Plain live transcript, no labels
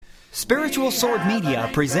Spiritual Sword Media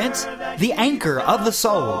presents The Anchor of the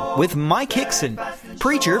Soul with Mike Hickson,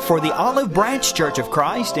 preacher for the Olive Branch Church of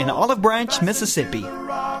Christ in Olive Branch, Mississippi.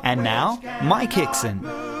 And now, Mike Hickson.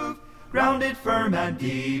 Grounded firm and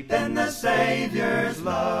deep in the Savior's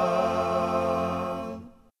love.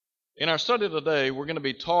 In our study today, we're going to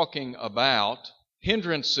be talking about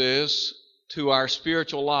hindrances to our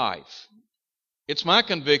spiritual life. It's my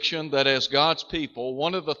conviction that as God's people,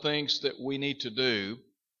 one of the things that we need to do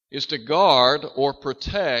is to guard or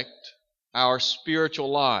protect our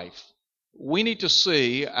spiritual life. We need to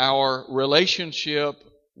see our relationship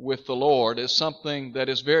with the Lord as something that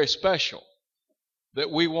is very special,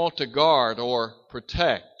 that we want to guard or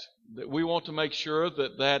protect, that we want to make sure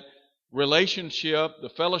that that relationship, the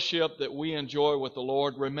fellowship that we enjoy with the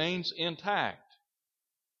Lord remains intact.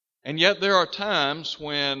 And yet there are times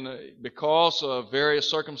when, because of various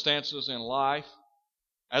circumstances in life,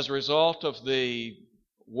 as a result of the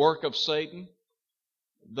work of Satan,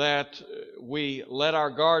 that we let our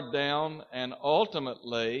guard down and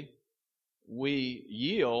ultimately we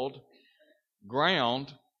yield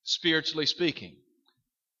ground, spiritually speaking.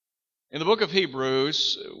 In the book of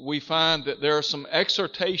Hebrews, we find that there are some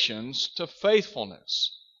exhortations to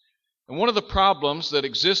faithfulness. And one of the problems that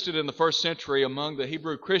existed in the first century among the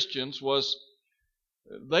Hebrew Christians was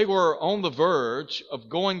they were on the verge of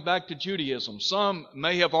going back to Judaism. Some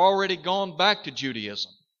may have already gone back to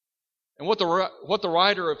Judaism. And what the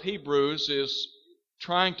writer of Hebrews is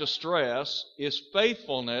trying to stress is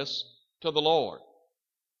faithfulness to the Lord.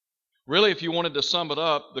 Really, if you wanted to sum it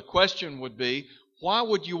up, the question would be, why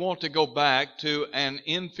would you want to go back to an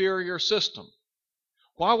inferior system?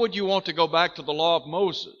 Why would you want to go back to the law of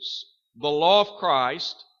Moses? The law of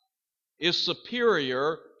Christ is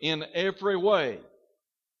superior in every way.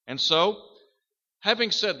 And so,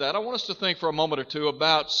 having said that, I want us to think for a moment or two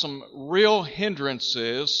about some real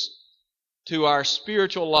hindrances to our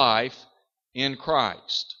spiritual life in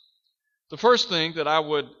Christ. The first thing that I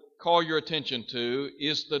would call your attention to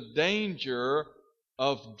is the danger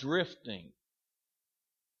of drifting.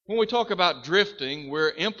 When we talk about drifting,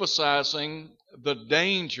 we're emphasizing the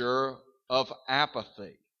danger of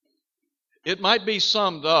apathy. It might be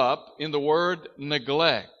summed up in the word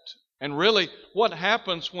neglect. And really, what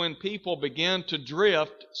happens when people begin to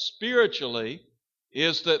drift spiritually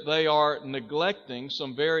is that they are neglecting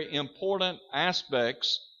some very important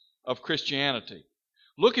aspects of Christianity.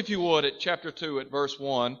 Look, if you would, at chapter 2 at verse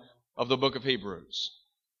 1 of the book of Hebrews.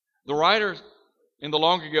 The writer in the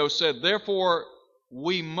long ago said, "Therefore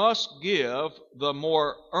we must give the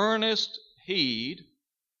more earnest heed,"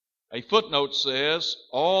 a footnote says,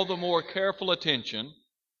 "all the more careful attention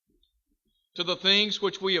to the things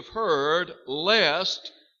which we have heard,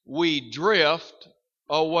 lest we drift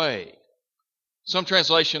away." Some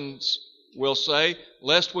translations will say,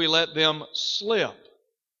 lest we let them slip.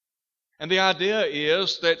 And the idea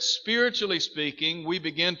is that spiritually speaking, we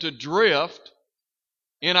begin to drift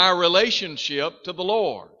in our relationship to the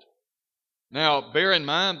Lord. Now, bear in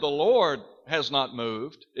mind, the Lord has not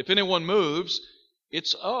moved. If anyone moves,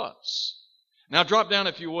 it's us. Now, drop down,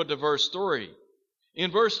 if you would, to verse 3. In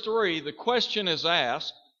verse 3, the question is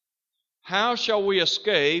asked, how shall we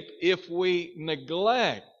escape if we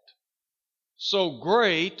neglect so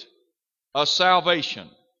great a salvation?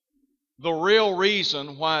 The real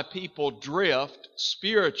reason why people drift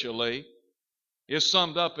spiritually is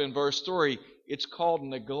summed up in verse 3. It's called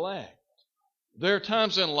neglect. There are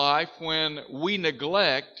times in life when we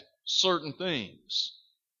neglect certain things.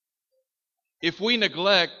 If we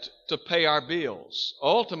neglect to pay our bills,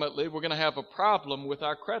 ultimately we're going to have a problem with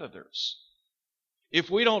our creditors.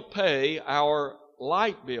 If we don't pay our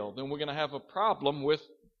light bill, then we're going to have a problem with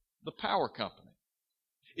the power company.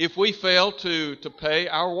 If we fail to pay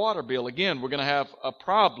our water bill, again, we're going to have a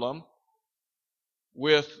problem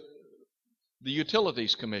with the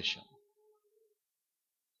Utilities Commission.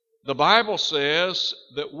 The Bible says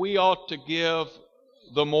that we ought to give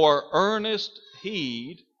the more earnest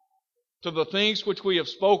heed to the things which we have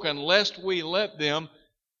spoken, lest we let them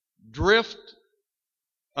drift,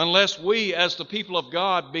 unless we, as the people of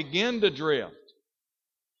God, begin to drift.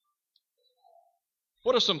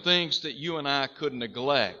 What are some things that you and I could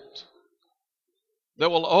neglect that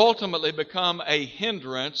will ultimately become a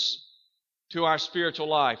hindrance to our spiritual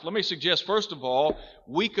life? Let me suggest, first of all,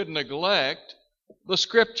 we could neglect the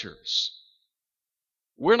Scriptures.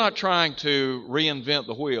 We're not trying to reinvent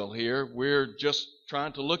the wheel here. We're just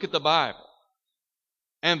trying to look at the Bible.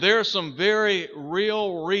 And there are some very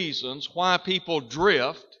real reasons why people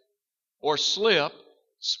drift or slip,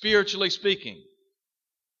 spiritually speaking.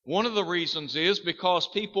 One of the reasons is because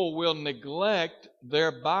people will neglect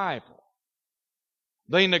their Bible.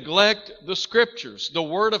 They neglect the Scriptures, the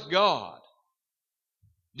Word of God.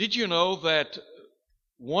 Did you know that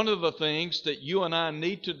one of the things that you and I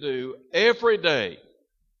need to do every day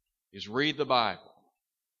is read the Bible?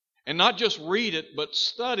 And not just read it, but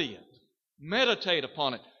study it. Meditate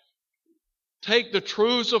upon it. Take the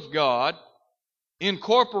truths of God,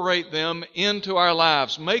 incorporate them into our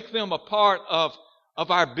lives. Make them a part of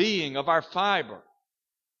our being, of our fiber.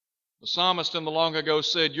 The psalmist in the long ago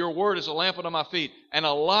said, "Your word is a lamp unto my feet and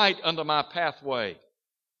a light unto my pathway,"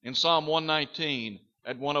 in Psalm 119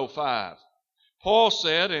 at 105. Paul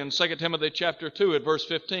said in 2 Timothy chapter 2 at verse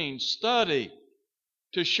 15, "Study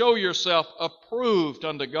to show yourself approved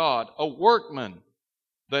unto God, a workman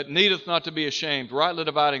that needeth not to be ashamed, rightly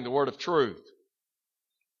dividing the word of truth."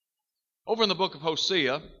 Over in the book of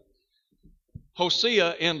Hosea,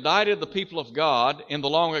 Hosea indicted the people of God in the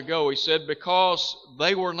long ago, he said, because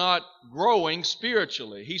they were not growing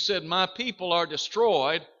spiritually. He said, "My people are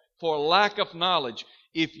destroyed for lack of knowledge."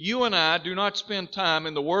 If you and I do not spend time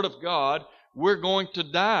in the Word of God, we're going to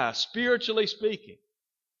die, spiritually speaking.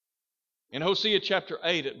 In Hosea chapter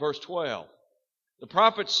 8 at verse 12, the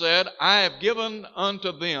prophet said, "I have given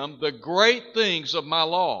unto them the great things of my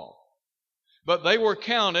law, but they were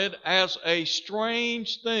counted as a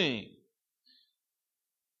strange thing."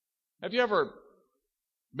 Have you ever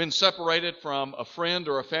been separated from a friend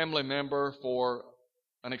or a family member for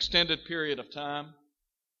an extended period of time?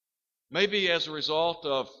 Maybe as a result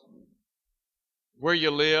of where you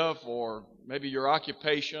live, or maybe your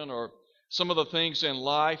occupation, or some of the things in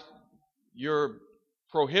life, you're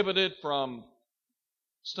prohibited from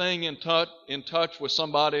staying in touch with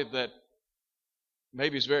somebody that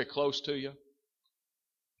maybe is very close to you.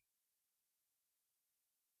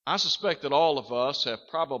 I suspect that all of us have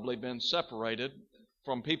probably been separated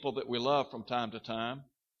from people that we love from time to time.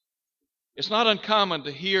 It's not uncommon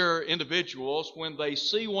to hear individuals, when they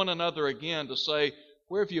see one another again, to say,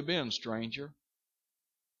 "Where have you been, stranger?"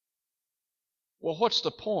 Well, what's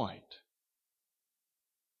the point?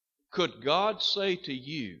 Could God say to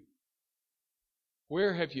you,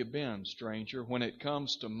 "Where have you been, stranger," when it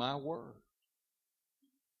comes to my word?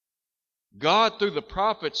 God, through the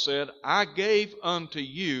prophet, said, "I gave unto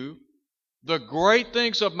you the great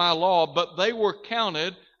things of my law, but they were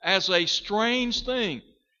counted as a strange thing."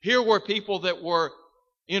 Here were people that were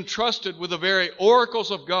entrusted with the very oracles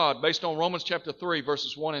of God, based on Romans chapter 3,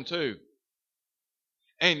 verses 1 and 2.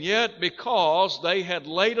 And yet, because they had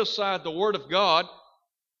laid aside the Word of God,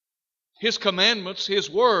 His commandments, His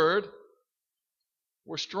Word,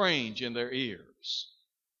 were strange in their ears.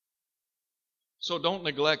 So don't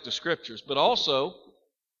neglect the Scriptures. But also,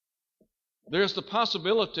 there's the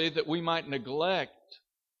possibility that we might neglect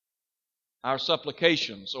our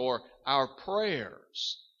supplications or our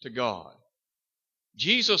prayers to God.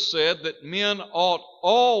 Jesus said that men ought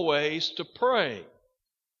always to pray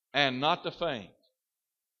and not to faint.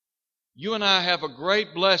 You and I have a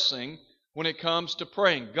great blessing when it comes to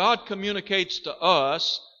praying. God communicates to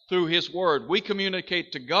us through His Word. We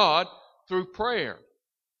communicate to God through prayer.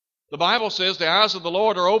 The Bible says the eyes of the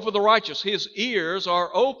Lord are over the righteous. His ears are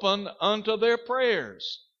open unto their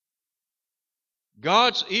prayers.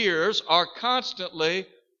 God's ears are constantly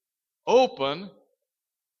open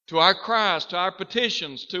to our cries, to our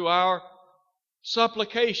petitions, to our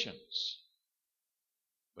supplications.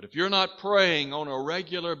 But if you're not praying on a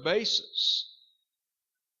regular basis,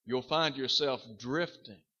 you'll find yourself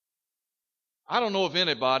drifting. I don't know of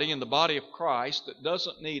anybody in the body of Christ that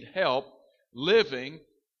doesn't need help living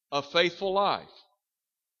a faithful life.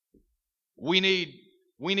 We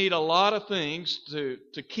need a lot of things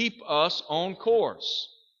to keep us on course.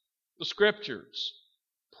 The Scriptures,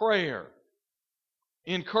 prayer,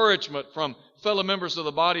 encouragement from fellow members of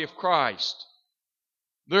the body of Christ.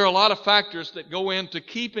 There are a lot of factors that go into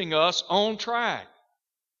keeping us on track.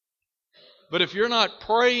 But if you're not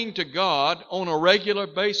praying to God on a regular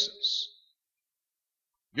basis,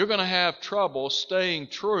 you're going to have trouble staying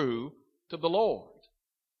true to the Lord.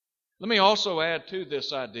 Let me also add to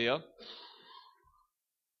this idea,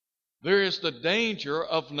 there is the danger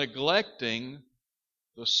of neglecting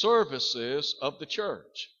the services of the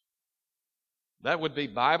church. That would be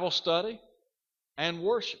Bible study and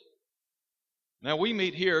worship. Now, we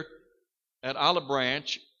meet here at Olive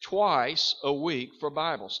Branch twice a week for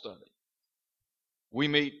Bible study. We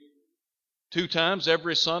meet 2 times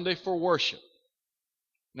every Sunday for worship.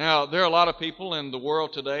 Now, there are a lot of people in the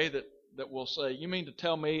world today that will say, "You mean to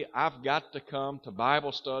tell me I've got to come to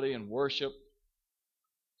Bible study and worship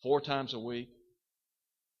 4 times a week?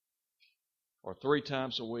 Or 3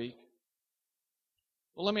 times a week?"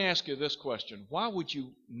 Well, let me ask you this question. Why would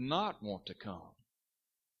you not want to come?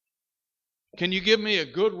 Can you give me a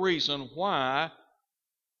good reason why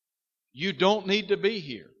you don't need to be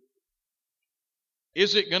here?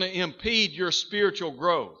 Is it going to impede your spiritual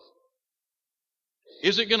growth?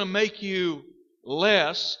 Is it going to make you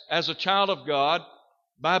less as a child of God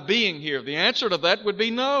by being here? The answer to that would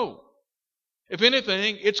be no. If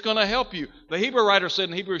anything, it's going to help you. The Hebrew writer said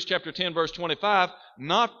in Hebrews chapter 10, verse 25,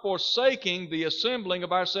 not forsaking the assembling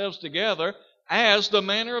of ourselves together as the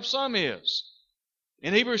manner of some is.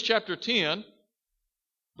 In Hebrews chapter 10,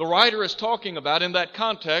 the writer is talking about, in that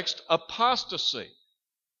context, apostasy.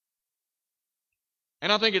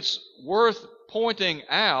 And I think it's worth pointing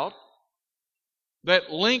out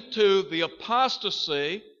that linked to the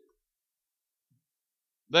apostasy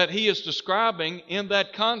that he is describing in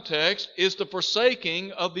that context is the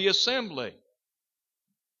forsaking of the assembly.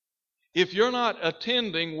 If you're not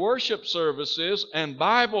attending worship services and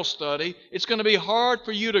Bible study, it's going to be hard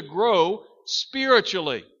for you to grow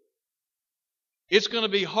spiritually. It's going to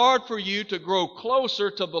be hard for you to grow closer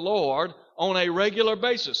to the Lord on a regular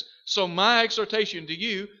basis. So my exhortation to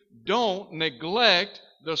you, don't neglect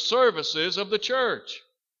the services of the church.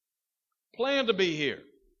 Plan to be here.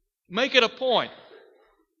 Make it a point.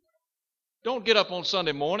 Don't get up on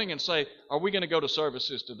Sunday morning and say, are we going to go to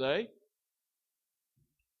services today?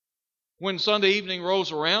 When Sunday evening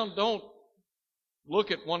rolls around, don't look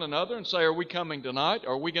at one another and say, are we coming tonight?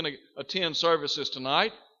 Are we going to attend services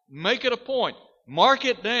tonight? Make it a point. Mark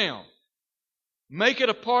it down. Make it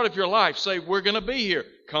a part of your life. Say, we're going to be here,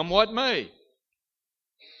 come what may.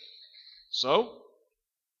 So,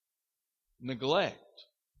 neglecting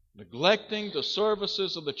the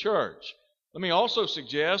services of the church. Let me also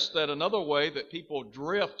suggest that another way that people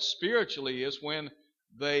drift spiritually is when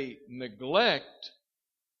they neglect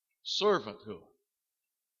servanthood.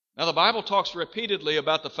 Now, the Bible talks repeatedly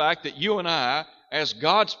about the fact that you and I, as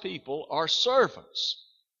God's people, are servants.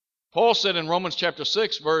 Paul said in Romans chapter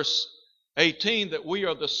 6, verse 18, that we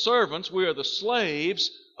are the servants, we are the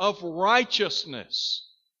slaves of righteousness.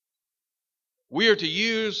 We are to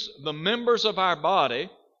use the members of our body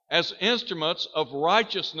as instruments of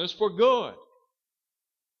righteousness for good.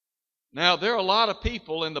 Now, there are a lot of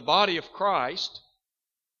people in the body of Christ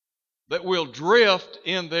that will drift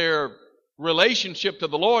in their relationship to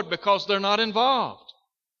the Lord because they're not involved.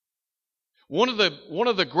 One of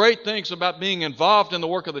the great things about being involved in the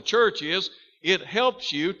work of the church is it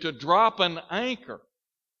helps you to drop an anchor.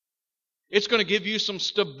 It's going to give you some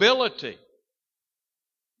stability.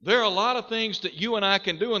 There are a lot of things that you and I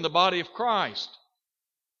can do in the body of Christ.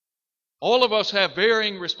 All of us have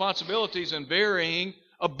varying responsibilities and varying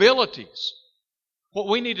abilities. What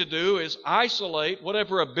we need to do is isolate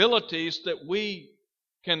whatever abilities that we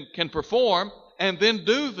can perform and then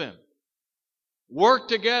do them. Work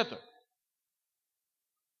together.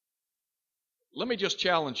 Let me just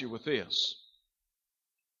challenge you with this.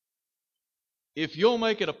 If you'll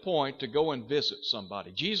make it a point to go and visit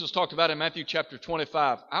somebody. Jesus talked about in Matthew chapter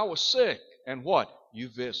 25, I was sick, and what? You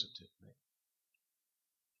visited me.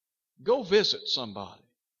 Go visit somebody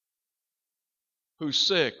who's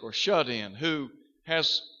sick or shut in, who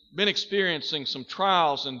has been experiencing some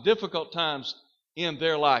trials and difficult times in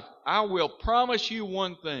their life. I will promise you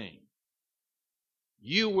one thing.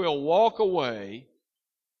 You will walk away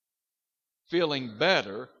feeling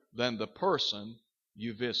better than the person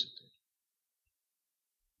you visited.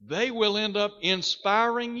 They will end up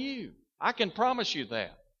inspiring you. I can promise you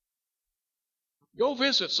that. Go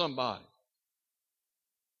visit somebody.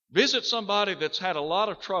 Visit somebody that's had a lot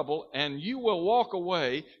of trouble, and you will walk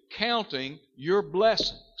away counting your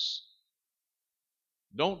blessings.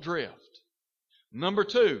 Don't drift. Number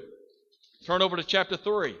 2, turn over to chapter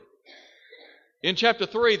 3. In chapter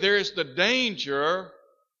 3, there is the danger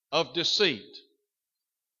of deceit.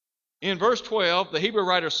 In verse 12, the Hebrew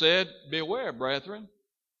writer said, beware, brethren,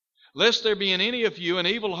 lest there be in any of you an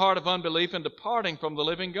evil heart of unbelief in departing from the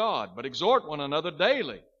living God, but exhort one another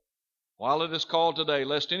daily, while it is called today,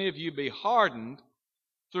 lest any of you be hardened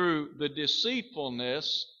through the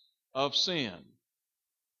deceitfulness of sin.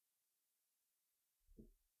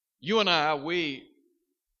 You and I, we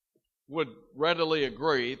would readily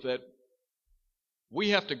agree that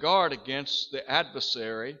we have to guard against the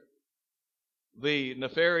adversary, the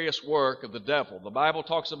nefarious work of the devil. The Bible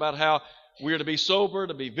talks about how we are to be sober,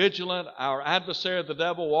 to be vigilant. Our adversary, the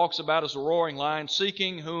devil, walks about as a roaring lion,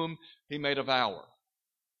 seeking whom he may devour.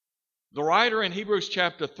 The writer in Hebrews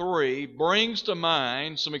chapter 3 brings to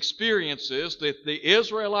mind some experiences that the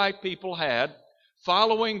Israelite people had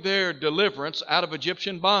following their deliverance out of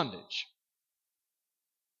Egyptian bondage.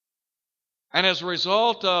 And as a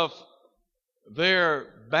result of their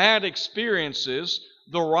bad experiences,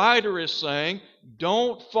 the writer is saying,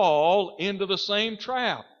 don't fall into the same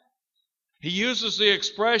trap. He uses the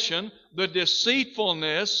expression, the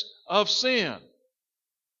deceitfulness of sin.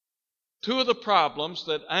 Two of the problems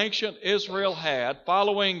that ancient Israel had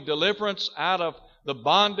following deliverance out of the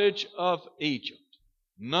bondage of Egypt.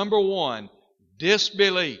 Number one,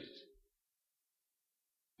 disbelief.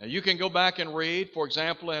 Now you can go back and read, for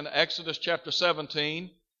example, in Exodus chapter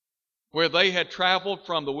 17, where they had traveled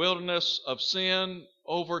from the wilderness of Sin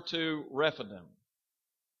over to Rephidim.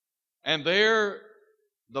 And there,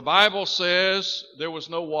 the Bible says, there was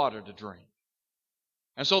no water to drink.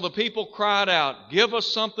 And so the people cried out, "Give us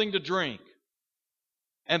something to drink."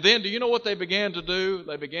 And then, do you know what they began to do?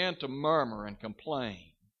 They began to murmur and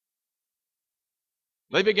complain.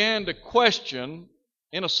 They began to question,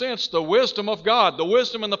 in a sense, the wisdom of God, the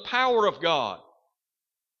wisdom and the power of God,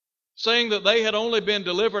 saying that they had only been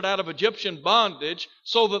delivered out of Egyptian bondage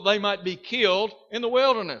so that they might be killed in the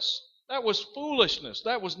wilderness. That was foolishness.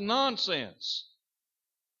 That was nonsense.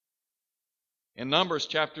 In Numbers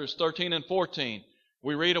chapters 13 and 14,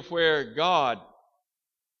 we read of where God,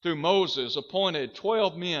 through Moses, appointed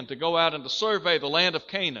 12 men to go out and to survey the land of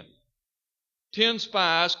Canaan. 10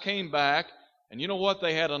 spies came back, and you know what?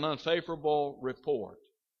 They had an unfavorable report.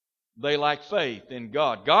 They lacked faith in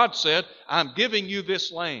God. God said, "I'm giving you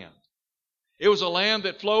this land." It was a land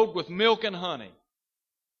that flowed with milk and honey.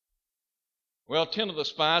 Well, 10 of the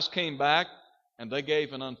spies came back, and they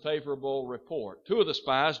gave an unfavorable report. 2 of the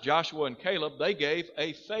spies, Joshua and Caleb, they gave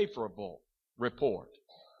a favorable report.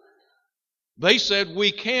 They said,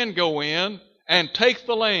 "We can go in and take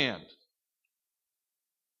the land."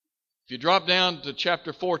 If you drop down to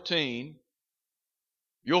chapter 14,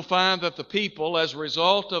 you'll find that the people, as a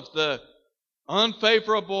result of the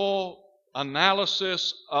unfavorable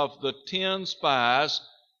analysis of the 10 spies,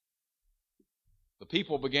 the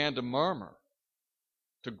people began to murmur,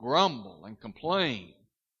 to grumble and complain.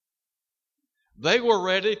 They were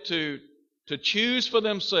ready to choose for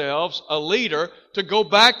themselves a leader to go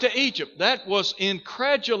back to Egypt. That was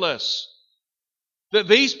incredulous. That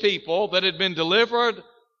these people that had been delivered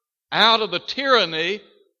out of the tyranny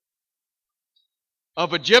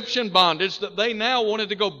of Egyptian bondage, that they now wanted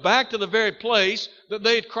to go back to the very place that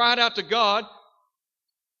they had cried out to God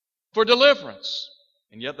for deliverance.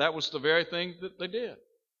 And yet that was the very thing that they did.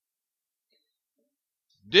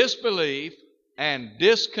 Disbelief and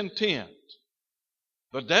discontent.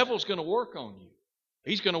 The devil's going to work on you.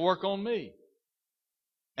 He's going to work on me.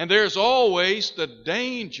 And there's always the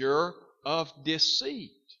danger of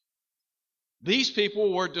deceit. These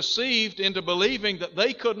people were deceived into believing that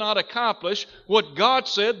they could not accomplish what God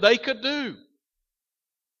said they could do.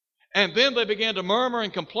 And then they began to murmur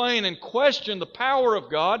and complain and question the power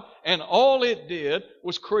of God, and all it did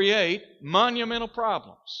was create monumental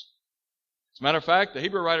problems. As a matter of fact, the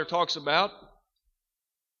Hebrew writer talks about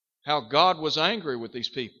how God was angry with these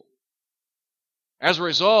people. As a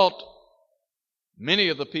result, many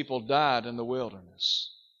of the people died in the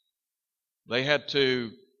wilderness. They had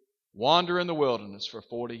to wander in the wilderness for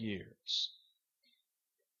 40 years.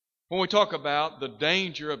 When we talk about the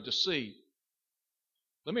danger of deceit,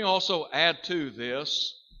 let me also add to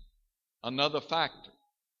this another factor.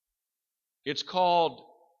 It's called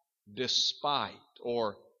despite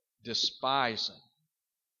or despising.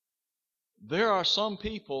 There are some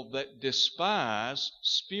people that despise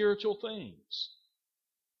spiritual things.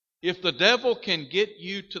 If the devil can get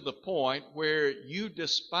you to the point where you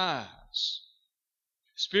despise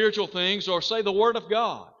spiritual things, or say the Word of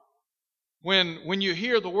God, when you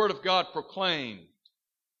hear the Word of God proclaimed,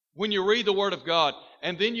 when you read the Word of God,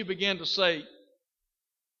 and then you begin to say,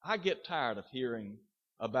 "I get tired of hearing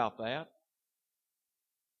about that,"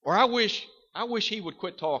 or I wish he would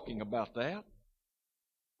quit talking about that.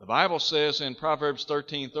 The Bible says in Proverbs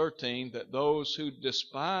 13:13 that those who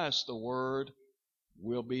despise the Word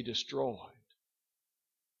will be destroyed.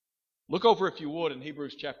 Look over, if you would, in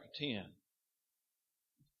Hebrews chapter 10.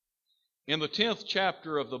 In the 10th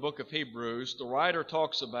chapter of the book of Hebrews, the writer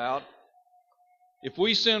talks about if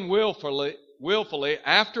we sin willfully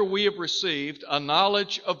after we have received a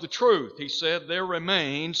knowledge of the truth, he said, there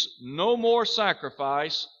remains no more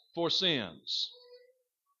sacrifice for sins.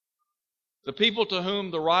 The people to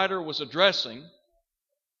whom the writer was addressing,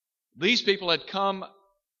 these people had come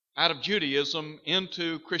out of Judaism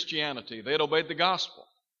into Christianity. They had obeyed the gospel.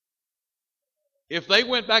 If they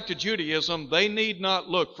went back to Judaism, they need not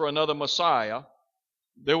look for another Messiah.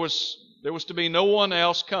 There was to be no one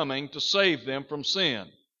else coming to save them from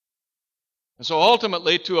sin. And so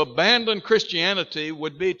ultimately, to abandon Christianity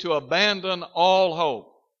would be to abandon all hope.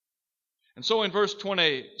 And so in verse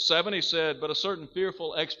 27 he said, "But a certain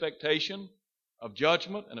fearful expectation of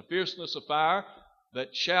judgment and a fierceness of fire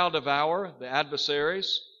that shall devour the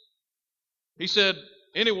adversaries. He said,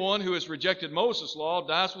 anyone who has rejected Moses' law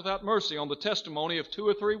dies without mercy on the testimony of 2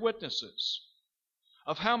 or 3 witnesses.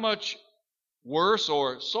 Of how much worse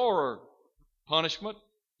or sorer punishment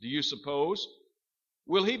do you suppose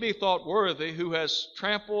will he be thought worthy who has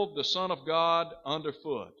trampled the Son of God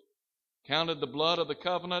underfoot, counted the blood of the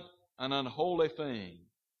covenant an unholy thing,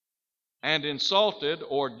 and insulted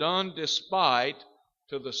or done despite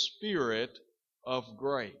to the Spirit of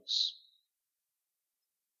grace?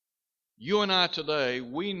 You and I today,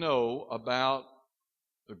 we know about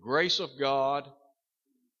the grace of God,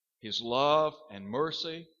 His love and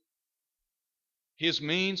mercy, His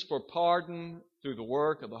means for pardon through the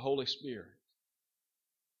work of the Holy Spirit.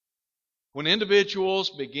 When individuals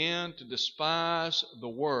begin to despise the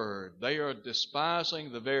Word, they are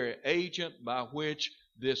despising the very agent by which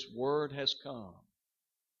this Word has come.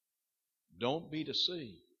 Don't be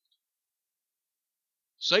deceived.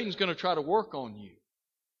 Satan's going to try to work on you.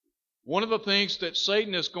 One of the things that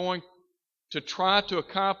Satan is going to try to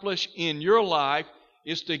accomplish in your life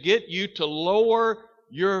is to get you to lower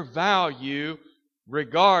your value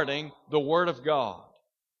regarding the Word of God.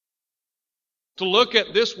 To look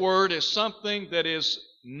at this Word as something that is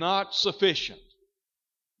not sufficient,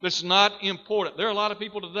 that's not important. There are a lot of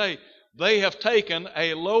people today, they have taken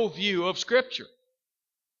a low view of Scripture.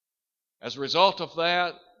 As a result of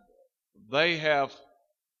that, they have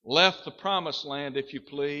left the promised land, if you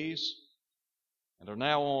please, and are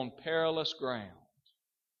now on perilous ground.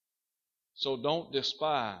 So don't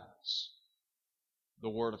despise the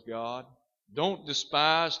Word of God. Don't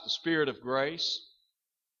despise the Spirit of grace.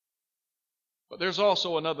 But there's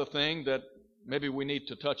also another thing that maybe we need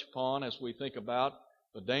to touch upon as we think about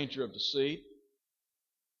the danger of deceit.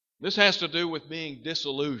 This has to do with being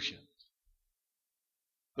disillusioned.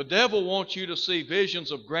 The devil wants you to see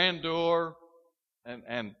visions of grandeur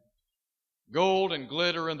and gold and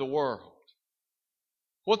glitter in the world.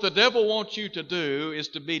 What the devil wants you to do is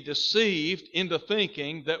to be deceived into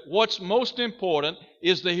thinking that what's most important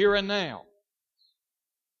is the here and now.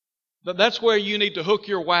 That's where you need to hook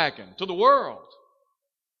your wagon, to the world.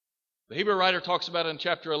 The Hebrew writer talks about it in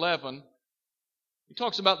chapter 11. He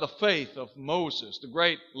talks about the faith of Moses, the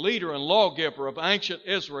great leader and lawgiver of ancient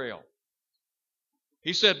Israel.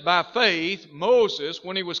 He said, by faith, Moses,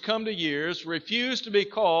 when he was come to years, refused to be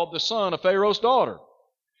called the son of Pharaoh's daughter,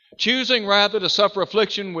 choosing rather to suffer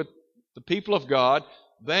affliction with the people of God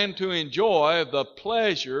than to enjoy the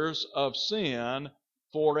pleasures of sin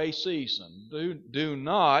for a season. Do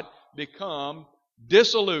not become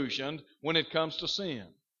disillusioned when it comes to sin.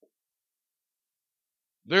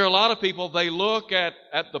 There are a lot of people, they look at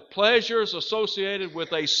the pleasures associated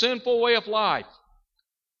with a sinful way of life,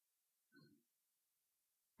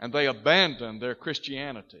 and they abandon their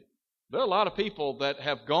Christianity. There are a lot of people that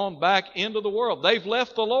have gone back into the world. They've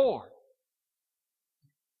left the Lord.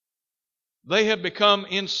 They have become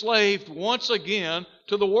enslaved once again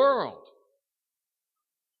to the world.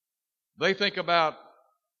 They think about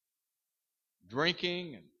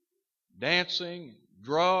drinking and dancing and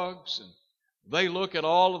drugs, and they look at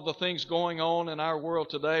all of the things going on in our world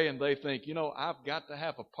today and they think, I've got to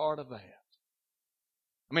have a part of that.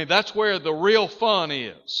 I mean, that's where the real fun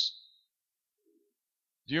is.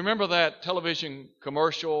 Do you remember that television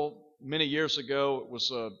commercial many years ago? It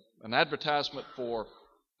was an advertisement for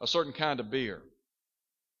a certain kind of beer.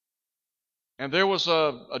 And there was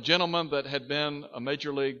a gentleman that had been a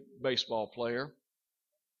Major League Baseball player.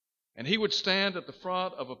 And he would stand at the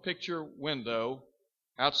front of a picture window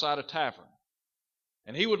outside a tavern.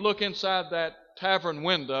 And he would look inside that tavern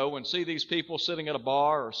window and see these people sitting at a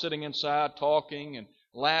bar or sitting inside talking and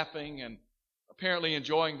laughing and apparently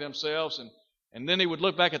enjoying themselves. And then he would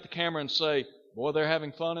look back at the camera and say, boy, they're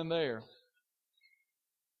having fun in there.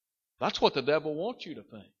 That's what the devil wants you to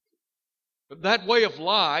think. But that way of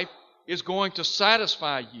life is going to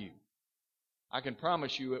satisfy you. I can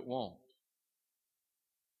promise you it won't.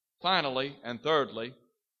 Finally, and thirdly,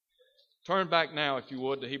 turn back now, if you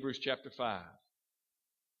would, to Hebrews chapter 5.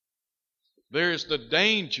 There is the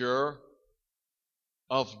danger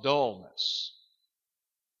of dullness.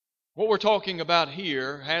 What we're talking about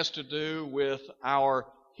here has to do with our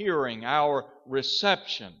hearing, our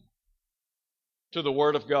reception to the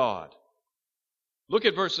Word of God. Look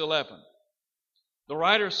at verse 11. The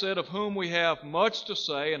writer said, of whom we have much to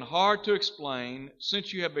say and hard to explain,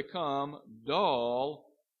 since you have become dull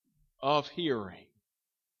of hearing.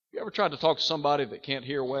 You ever tried to talk to somebody that can't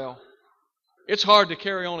hear well? It's hard to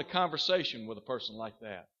carry on a conversation with a person like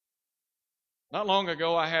that. Not long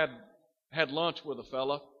ago, I had lunch with a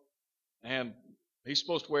fella, and He's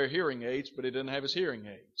supposed to wear hearing aids, but he didn't have his hearing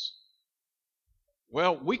aids.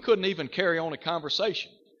 Well, we couldn't even carry on a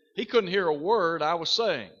conversation. He couldn't hear a word I was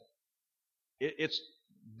saying. It's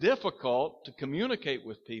difficult to communicate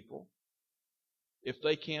with people if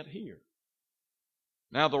they can't hear.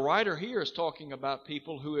 Now, the writer here is talking about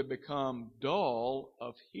people who have become dull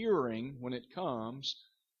of hearing when it comes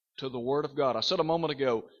to the Word of God. I said a moment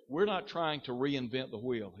ago, we're not trying to reinvent the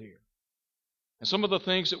wheel here. And some of the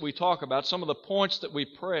things that we talk about, some of the points that we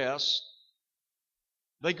press,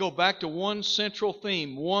 they go back to one central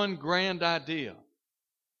theme, one grand idea.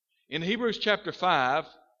 In Hebrews chapter 5,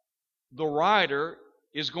 the writer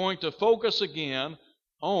is going to focus again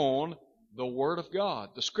on the Word of God,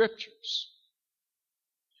 the Scriptures.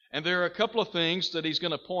 And there are a couple of things that he's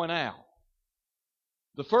going to point out.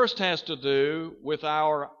 The first has to do with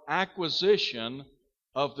our acquisition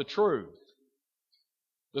of the truth.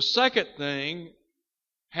 The second thing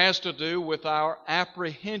has to do with our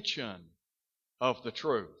apprehension of the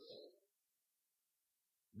truth.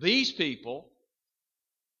 These people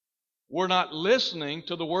were not listening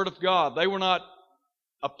to the Word of God. They were not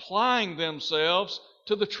applying themselves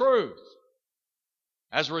to the truth.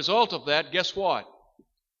 As a result of that, guess what?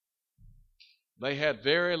 They had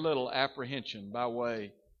very little apprehension by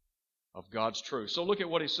way of God's truth. So look at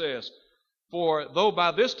what he says. For though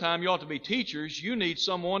by this time you ought to be teachers, you need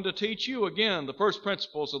someone to teach you again the first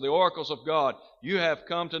principles of the oracles of God. You have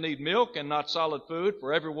come to need milk and not solid food,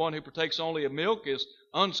 for everyone who partakes only of milk is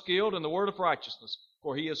unskilled in the word of righteousness,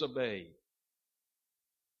 for he is a babe.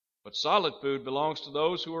 But solid food belongs to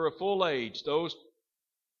those who are of full age, those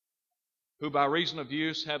who by reason of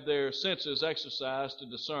use have their senses exercised to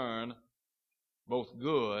discern both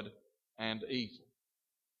good and evil.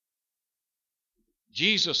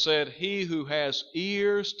 Jesus said, he who has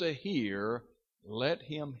ears to hear, let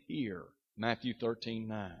him hear. Matthew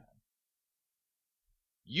 13:9.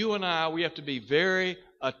 You and I, we have to be very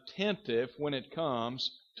attentive when it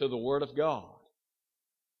comes to the Word of God.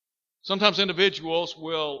 Sometimes individuals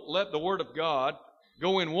will let the Word of God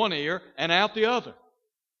go in one ear and out the other.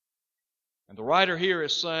 And the writer here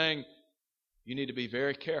is saying, you need to be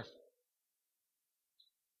very careful.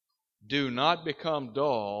 Do not become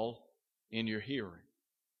dull in your hearing.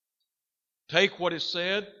 Take what is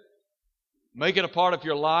said, make it a part of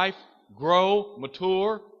your life, grow,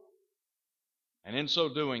 mature, and in so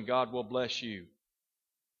doing, God will bless you.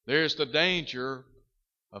 There's the danger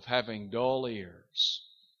of having dull ears.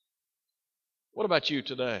 What about you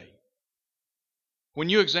today? When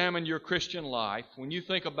you examine your Christian life, when you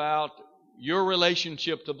think about your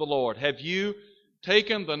relationship to the Lord, have you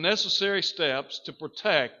taken the necessary steps to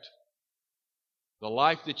protect the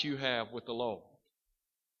life that you have with the Lord?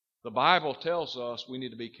 The Bible tells us we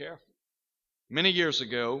need to be careful. Many years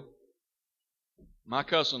ago, my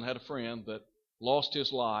cousin had a friend that lost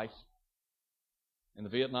his life in the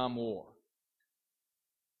Vietnam War.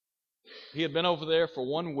 He had been over there for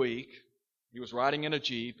 1 week. He was riding in a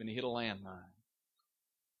Jeep and he hit a landmine.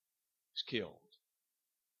 He's killed.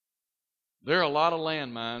 There are a lot of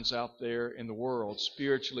landmines out there in the world,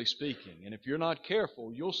 spiritually speaking. And if you're not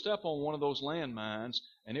careful, you'll step on one of those landmines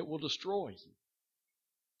and it will destroy you.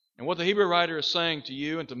 And what the Hebrew writer is saying to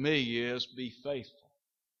you and to me is, be faithful.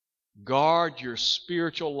 Guard your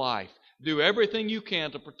spiritual life. Do everything you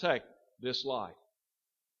can to protect this life.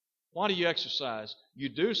 Why do you exercise? You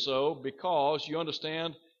do so because you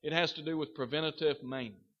understand it has to do with preventative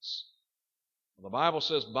maintenance. The Bible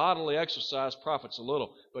says bodily exercise profits a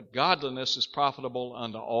little, but godliness is profitable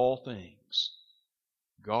unto all things.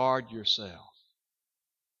 Guard yourself.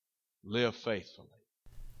 Live faithfully.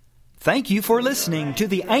 Thank you for listening to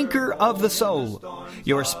the Anchor of the Soul.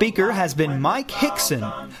 Your speaker has been Mike Hickson,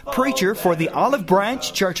 preacher for the Olive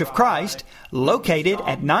Branch Church of Christ, located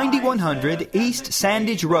at 9100 East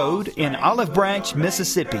Sandage Road in Olive Branch,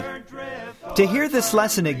 Mississippi. To hear this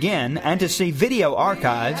lesson again and to see video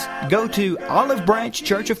archives, go to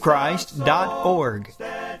olivebranchchurchofchrist.org.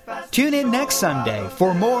 Tune in next Sunday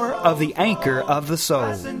for more of the Anchor of the Soul.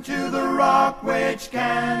 Fasten to the rock which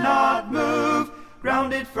cannot move,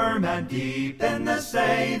 grounded firm and deep in the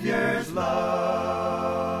Savior's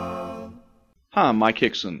love. Hi, I'm Mike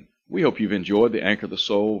Hickson. We hope you've enjoyed the Anchor of the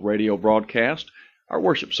Soul radio broadcast. Our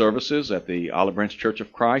worship services at the Olive Branch Church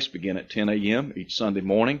of Christ begin at 10 a.m. each Sunday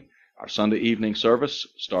morning. Our Sunday evening service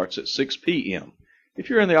starts at 6 p.m. If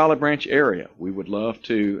you're in the Olive Branch area, we would love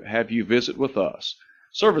to have you visit with us.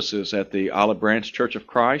 Services at the Olive Branch Church of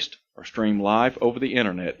Christ are streamed live over the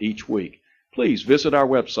internet each week. Please visit our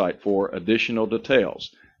website for additional details.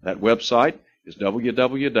 That website is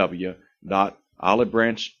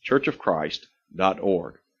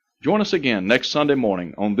www.olivebranchchurchofchrist.org. Join us again next Sunday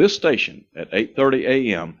morning on this station at 8:30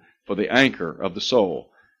 a.m. for the Anchor of the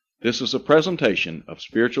Soul. This is a presentation of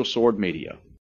Spiritual Sword Media.